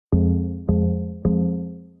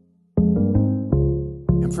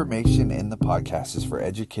information in the podcast is for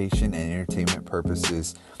education and entertainment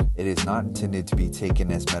purposes. It is not intended to be taken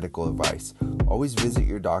as medical advice. Always visit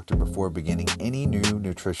your doctor before beginning any new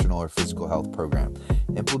nutritional or physical health program.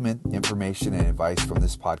 Implement information and advice from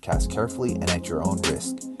this podcast carefully and at your own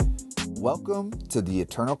risk. Welcome to the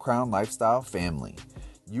Eternal Crown Lifestyle family.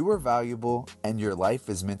 You are valuable, and your life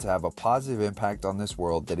is meant to have a positive impact on this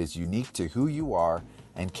world that is unique to who you are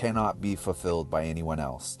and cannot be fulfilled by anyone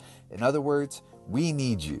else. In other words, we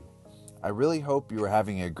need you. I really hope you are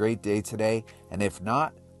having a great day today, and if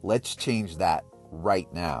not, let's change that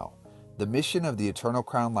right now. The mission of the Eternal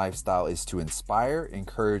Crown Lifestyle is to inspire,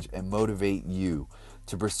 encourage, and motivate you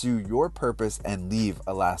to pursue your purpose and leave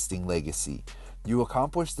a lasting legacy. You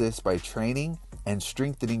accomplish this by training and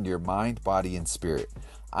strengthening your mind, body, and spirit.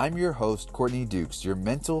 I'm your host, Courtney Dukes, your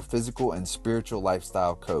mental, physical, and spiritual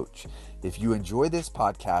lifestyle coach. If you enjoy this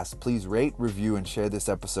podcast, please rate, review, and share this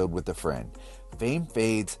episode with a friend. Fame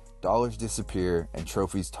fades, dollars disappear, and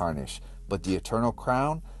trophies tarnish, but the Eternal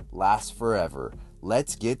Crown lasts forever.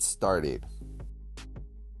 Let's get started.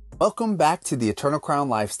 Welcome back to the Eternal Crown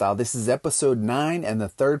Lifestyle. This is episode 9 and the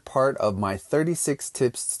third part of my 36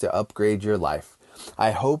 tips to upgrade your life.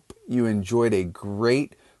 I hope you enjoyed a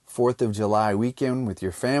great 4th of July weekend with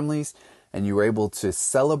your families and you were able to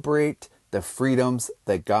celebrate the freedoms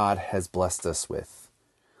that God has blessed us with.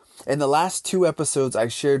 In the last 2 episodes, I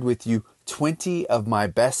shared with you 20 of my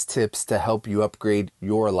best tips to help you upgrade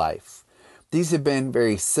your life. These have been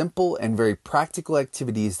very simple and very practical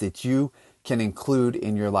activities that you can include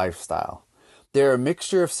in your lifestyle. They're a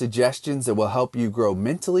mixture of suggestions that will help you grow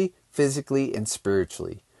mentally, physically, and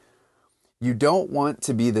spiritually. You don't want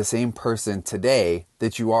to be the same person today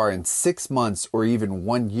that you are in 6 months or even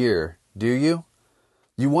 1 year, do you?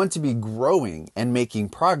 You want to be growing and making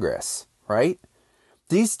progress, right?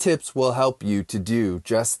 These tips will help you to do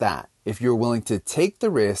just that if you're willing to take the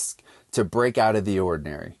risk to break out of the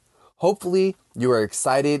ordinary. Hopefully, you are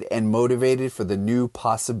excited and motivated for the new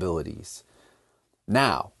possibilities.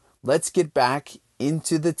 Now, let's get back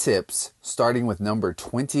into the tips, starting with number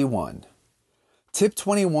 21. Tip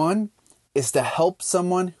 21 is to help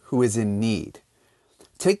someone who is in need.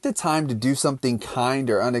 Take the time to do something kind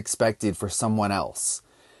or unexpected for someone else.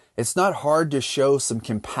 It's not hard to show some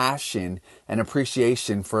compassion and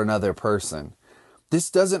appreciation for another person. This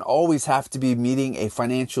doesn't always have to be meeting a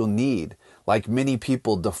financial need like many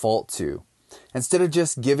people default to. Instead of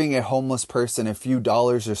just giving a homeless person a few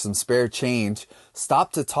dollars or some spare change,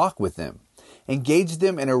 stop to talk with them. Engage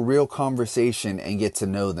them in a real conversation and get to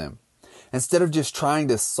know them. Instead of just trying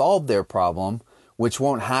to solve their problem, which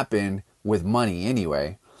won't happen with money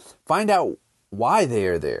anyway, find out why they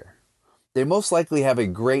are there. They most likely have a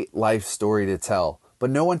great life story to tell, but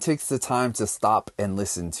no one takes the time to stop and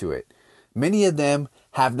listen to it. Many of them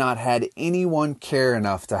have not had anyone care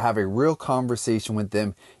enough to have a real conversation with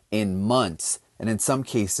them in months, and in some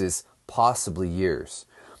cases, possibly years.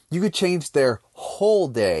 You could change their whole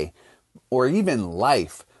day or even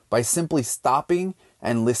life by simply stopping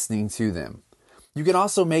and listening to them. You can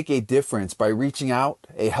also make a difference by reaching out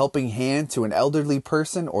a helping hand to an elderly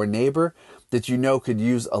person or neighbor that you know could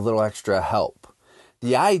use a little extra help.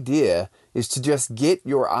 The idea is to just get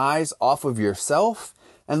your eyes off of yourself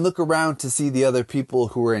and look around to see the other people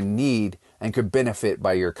who are in need and could benefit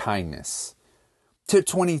by your kindness. Tip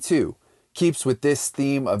 22 keeps with this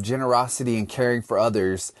theme of generosity and caring for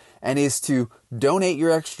others and is to donate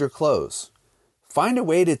your extra clothes. Find a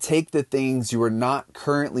way to take the things you are not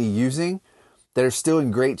currently using that are still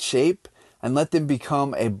in great shape and let them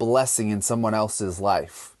become a blessing in someone else's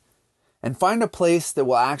life. And find a place that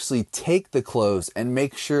will actually take the clothes and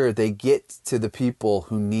make sure they get to the people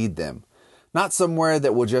who need them. Not somewhere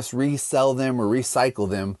that will just resell them or recycle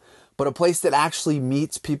them, but a place that actually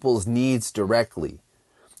meets people's needs directly.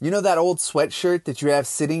 You know that old sweatshirt that you have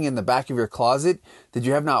sitting in the back of your closet that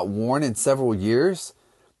you have not worn in several years?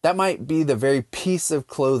 That might be the very piece of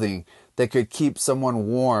clothing that could keep someone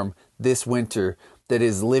warm this winter that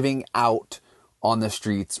is living out on the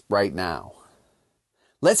streets right now.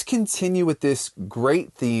 Let's continue with this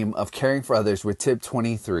great theme of caring for others with tip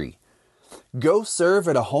 23. Go serve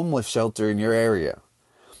at a homeless shelter in your area.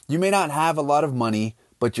 You may not have a lot of money,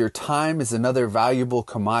 but your time is another valuable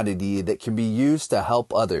commodity that can be used to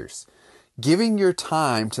help others. Giving your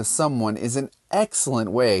time to someone is an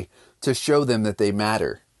excellent way to show them that they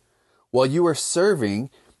matter. While you are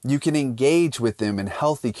serving, you can engage with them in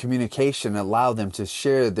healthy communication and allow them to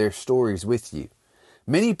share their stories with you.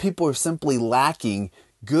 Many people are simply lacking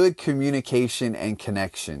good communication and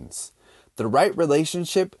connections. The right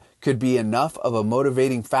relationship could be enough of a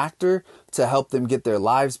motivating factor to help them get their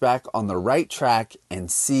lives back on the right track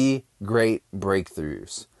and see great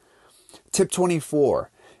breakthroughs. Tip 24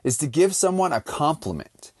 is to give someone a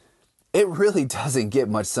compliment. It really doesn't get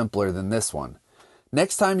much simpler than this one.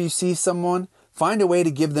 Next time you see someone, find a way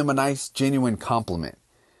to give them a nice, genuine compliment.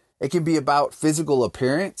 It can be about physical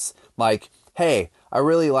appearance, like, "Hey, I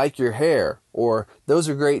really like your hair," or "Those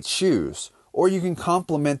are great shoes." Or you can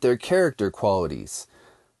compliment their character qualities.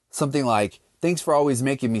 Something like, "Thanks for always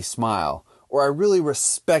making me smile," or "I really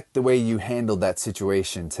respect the way you handled that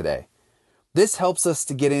situation today." This helps us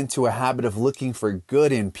to get into a habit of looking for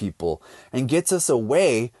good in people and gets us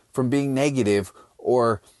away from being negative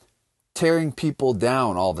or tearing people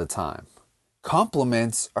down all the time.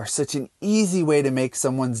 Compliments are such an easy way to make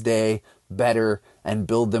someone's day better and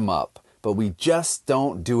build them up, but we just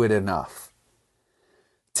don't do it enough.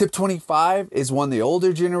 Tip 25 is one the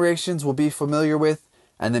older generations will be familiar with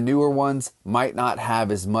and the newer ones might not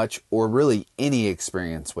have as much or really any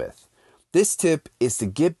experience with. This tip is to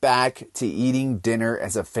get back to eating dinner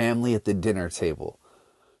as a family at the dinner table.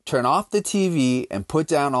 Turn off the TV and put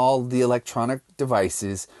down all the electronic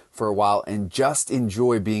devices for a while and just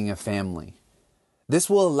enjoy being a family. This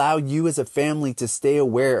will allow you as a family to stay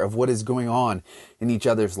aware of what is going on in each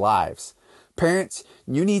other's lives. Parents,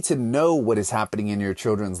 you need to know what is happening in your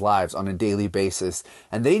children's lives on a daily basis,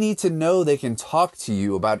 and they need to know they can talk to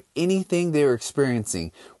you about anything they are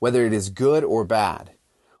experiencing, whether it is good or bad.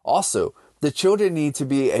 Also, the children need to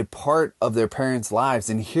be a part of their parents' lives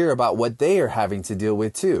and hear about what they are having to deal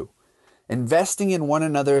with too. Investing in one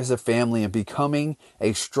another as a family and becoming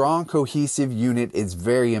a strong, cohesive unit is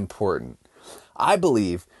very important. I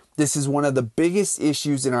believe this is one of the biggest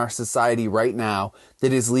issues in our society right now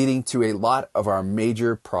that is leading to a lot of our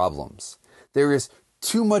major problems. There is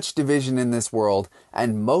too much division in this world,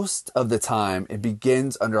 and most of the time it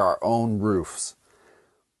begins under our own roofs.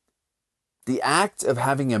 The act of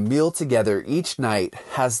having a meal together each night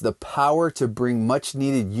has the power to bring much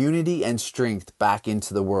needed unity and strength back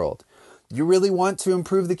into the world. You really want to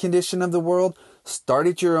improve the condition of the world? Start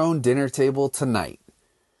at your own dinner table tonight.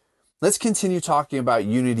 Let's continue talking about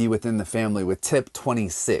unity within the family with tip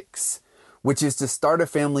 26, which is to start a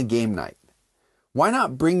family game night. Why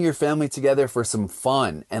not bring your family together for some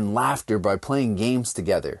fun and laughter by playing games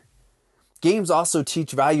together? Games also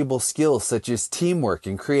teach valuable skills such as teamwork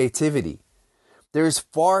and creativity. There is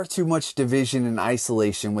far too much division and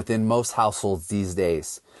isolation within most households these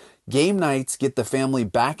days. Game nights get the family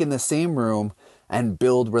back in the same room and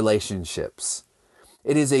build relationships.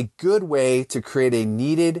 It is a good way to create a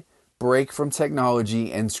needed break from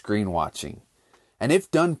technology and screen watching. And if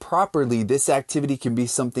done properly, this activity can be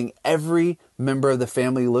something every member of the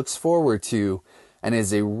family looks forward to and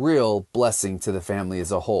is a real blessing to the family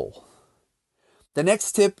as a whole. The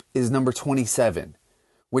next tip is number 27,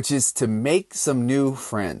 which is to make some new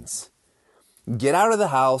friends. Get out of the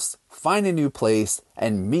house, find a new place,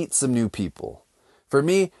 and meet some new people. For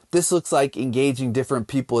me, this looks like engaging different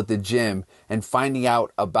people at the gym and finding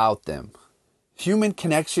out about them. Human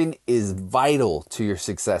connection is vital to your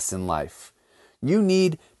success in life. You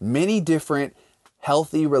need many different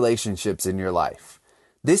healthy relationships in your life.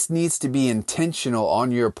 This needs to be intentional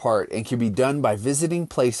on your part and can be done by visiting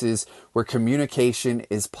places where communication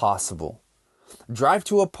is possible. Drive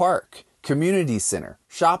to a park, community center,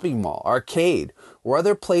 shopping mall, arcade, or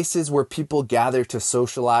other places where people gather to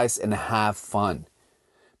socialize and have fun.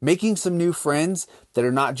 Making some new friends that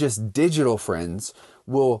are not just digital friends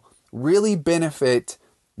will really benefit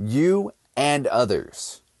you and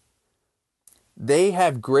others. They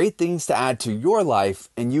have great things to add to your life,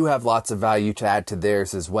 and you have lots of value to add to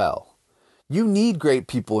theirs as well. You need great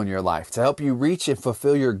people in your life to help you reach and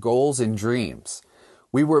fulfill your goals and dreams.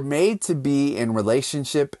 We were made to be in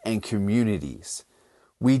relationship and communities.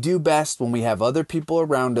 We do best when we have other people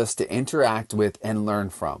around us to interact with and learn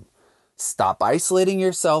from. Stop isolating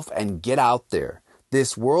yourself and get out there.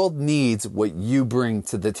 This world needs what you bring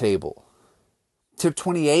to the table. Tip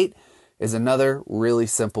 28 is another really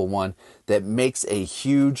simple one that makes a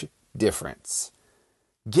huge difference.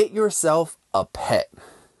 Get yourself a pet.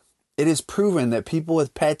 It is proven that people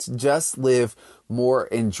with pets just live more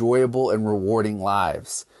enjoyable and rewarding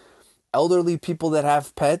lives. Elderly people that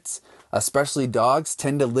have pets, especially dogs,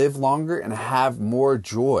 tend to live longer and have more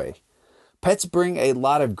joy. Pets bring a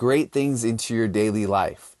lot of great things into your daily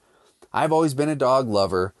life. I've always been a dog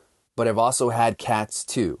lover, but I've also had cats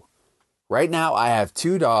too. Right now I have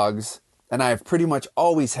 2 dogs, and I have pretty much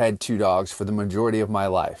always had 2 dogs for the majority of my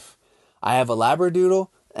life. I have a Labradoodle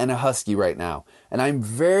and a Husky right now, and I'm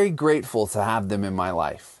very grateful to have them in my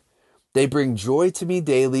life. They bring joy to me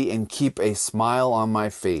daily and keep a smile on my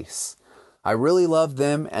face. I really love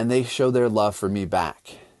them and they show their love for me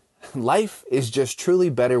back. Life is just truly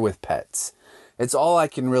better with pets. It's all I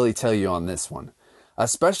can really tell you on this one.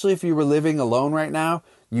 Especially if you were living alone right now,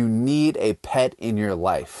 you need a pet in your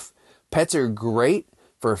life. Pets are great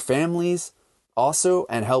for families also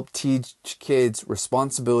and help teach kids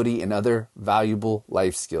responsibility and other valuable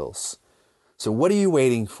life skills. So what are you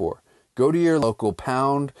waiting for? Go to your local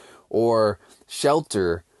pound or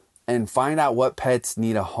shelter and find out what pets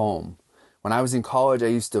need a home. When I was in college, I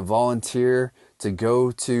used to volunteer to go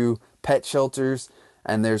to pet shelters,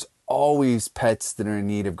 and there's always pets that are in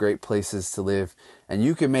need of great places to live, and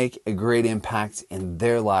you can make a great impact in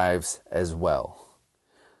their lives as well.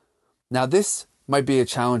 Now, this might be a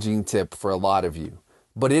challenging tip for a lot of you,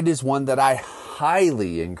 but it is one that I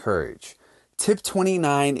highly encourage. Tip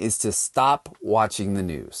 29 is to stop watching the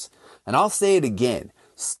news. And I'll say it again,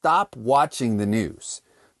 stop watching the news.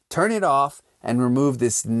 Turn it off and remove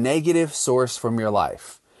this negative source from your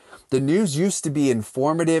life. The news used to be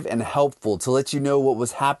informative and helpful to let you know what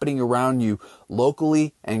was happening around you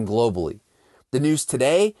locally and globally. The news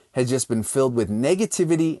today has just been filled with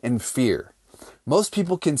negativity and fear. Most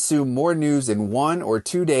people consume more news in 1 or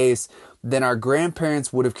 2 days than our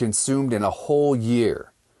grandparents would have consumed in a whole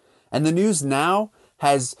year. And the news now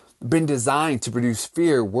has been designed to produce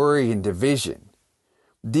fear, worry, and division.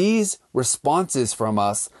 These responses from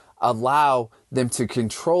us allow them to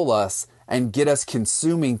control us and get us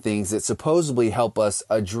consuming things that supposedly help us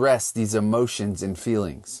address these emotions and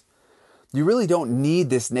feelings. You really don't need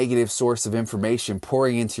this negative source of information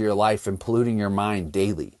pouring into your life and polluting your mind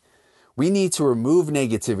daily. We need to remove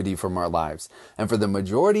negativity from our lives. And for the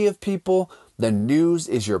majority of people, the news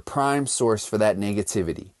is your prime source for that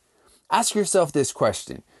negativity. Ask yourself this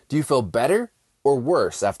question. Do you feel better or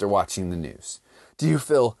worse after watching the news? Do you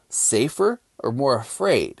feel safer or more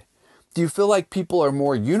afraid? Do you feel like people are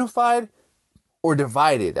more unified or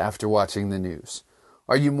divided after watching the news?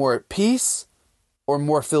 Are you more at peace or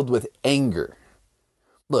more filled with anger?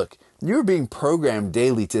 Look, you're being programmed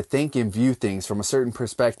daily to think and view things from a certain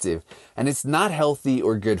perspective, and it's not healthy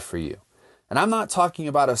or good for you. And I'm not talking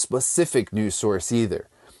about a specific news source either.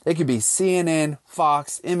 It could be CNN,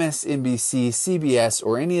 Fox, MSNBC, CBS,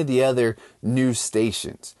 or any of the other news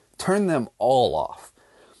stations. Turn them all off.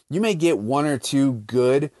 You may get 1 or 2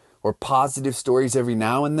 good or positive stories every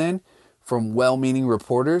now and then from well-meaning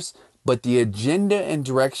reporters, but the agenda and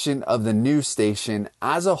direction of the news station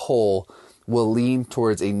as a whole will lean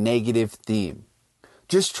towards a negative theme.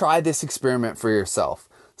 Just try this experiment for yourself.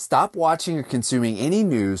 Stop watching or consuming any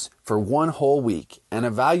news for 1 whole week and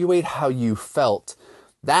evaluate how you felt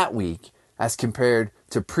that week as compared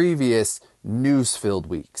to previous news-filled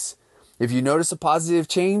weeks. If you notice a positive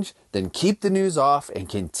change, then keep the news off and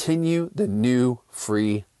continue the new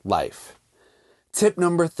free life. Tip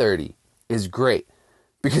number 30 is great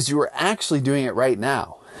because you are actually doing it right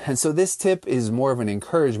now. And so this tip is more of an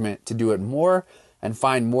encouragement to do it more and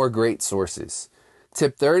find more great sources.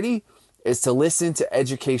 Tip 30 is to listen to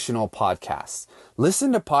educational podcasts.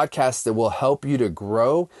 Listen to podcasts that will help you to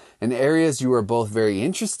grow in areas you are both very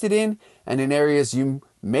interested in and in areas you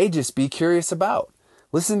may just be curious about.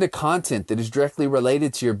 Listen to content that is directly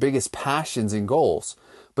related to your biggest passions and goals.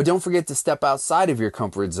 But don't forget to step outside of your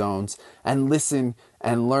comfort zones and listen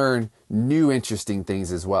and learn new interesting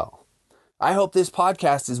things as well. I hope this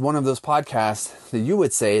podcast is one of those podcasts that you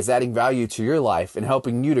would say is adding value to your life and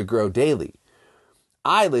helping you to grow daily.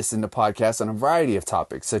 I listen to podcasts on a variety of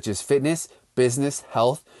topics such as fitness, business,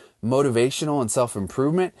 health, motivational and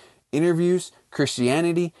self-improvement, interviews,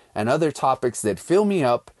 Christianity, and other topics that fill me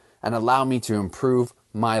up and allow me to improve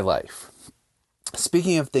my life.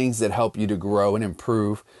 Speaking of things that help you to grow and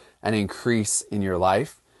improve and increase in your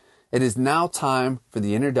life, it is now time for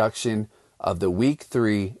the introduction of the Week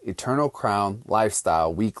 3 Eternal Crown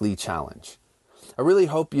Lifestyle Weekly Challenge. I really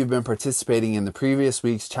hope you've been participating in the previous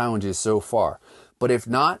week's challenges so far, but if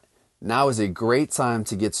not, now is a great time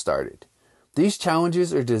to get started. These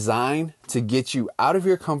challenges are designed to get you out of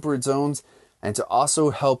your comfort zones and to also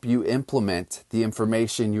help you implement the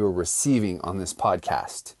information you are receiving on this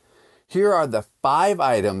podcast. Here are the 5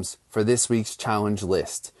 items for this week's challenge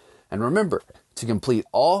list. And remember to complete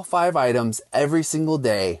all 5 items every single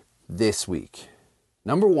day this week.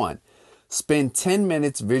 Number 1, spend 10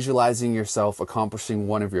 minutes visualizing yourself accomplishing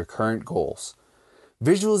one of your current goals.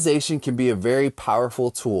 Visualization can be a very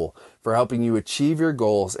powerful tool for helping you achieve your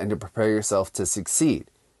goals and to prepare yourself to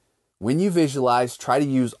succeed. When you visualize, try to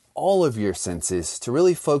use all of your senses to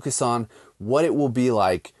really focus on what it will be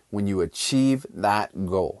like when you achieve that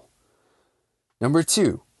goal. Number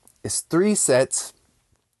 2 is 3 sets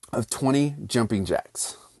of 20 jumping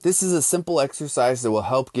jacks. This is a simple exercise that will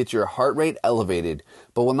help get your heart rate elevated,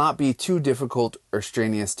 but will not be too difficult or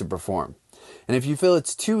strenuous to perform. And if you feel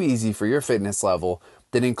it's too easy for your fitness level,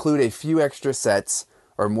 then include a few extra sets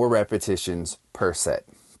or more repetitions per set.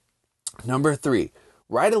 Number 3,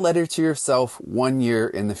 write a letter to yourself 1 year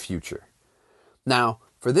in the future. Now,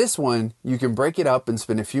 for this one, you can break it up and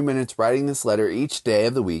spend a few minutes writing this letter each day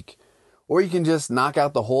of the week, or you can just knock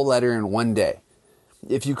out the whole letter in one day.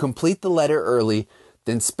 If you complete the letter early,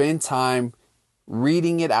 then spend time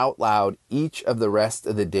reading it out loud each of the rest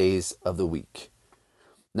of the days of the week.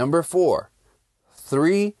 Number 4,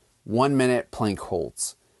 3 1-minute plank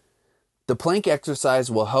holds. The plank exercise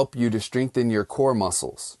will help you to strengthen your core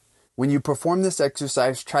muscles. When you perform this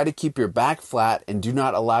exercise, try to keep your back flat and do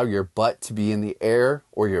not allow your butt to be in the air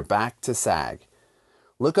or your back to sag.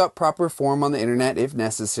 Look up proper form on the internet if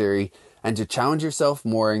necessary, and to challenge yourself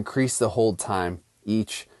more, increase the hold time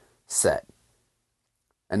each set.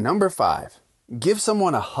 And number 5, give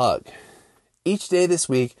someone a hug. Each day this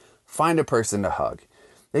week, find a person to hug.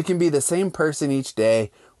 It can be the same person each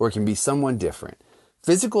day, or it can be someone different.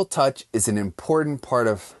 Physical touch is an important part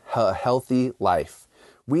of a healthy life.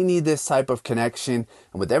 We need this type of connection,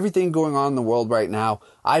 and with everything going on in the world right now,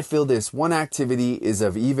 I feel this one activity is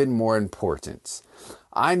of even more importance.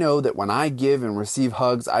 I know that when I give and receive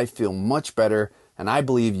hugs, I feel much better, and I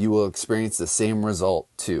believe you will experience the same result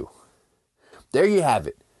too. There you have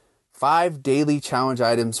it. 5 daily challenge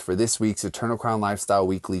items for this week's Eternal Crown Lifestyle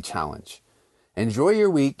Weekly Challenge. Enjoy your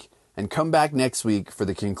week and come back next week for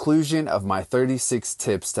the conclusion of my 36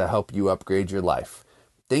 tips to help you upgrade your life.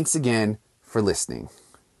 Thanks again for listening.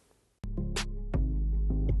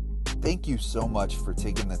 Thank you so much for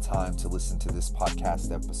taking the time to listen to this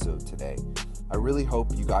podcast episode today. I really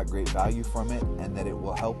hope you got great value from it and that it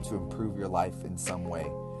will help to improve your life in some way.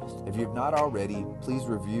 If you have not already, please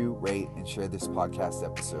review, rate, and share this podcast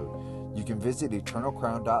episode. You can visit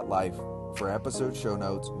eternalcrown.life for episode show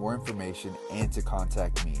notes, more information, and to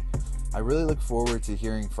contact me. I really look forward to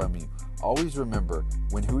hearing from you. Always remember,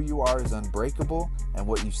 when who you are is unbreakable and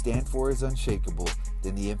what you stand for is unshakable,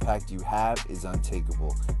 then the impact you have is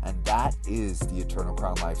untakeable. And that is the Eternal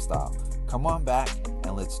Crown Lifestyle. Come on back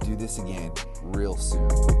and let's do this again real soon.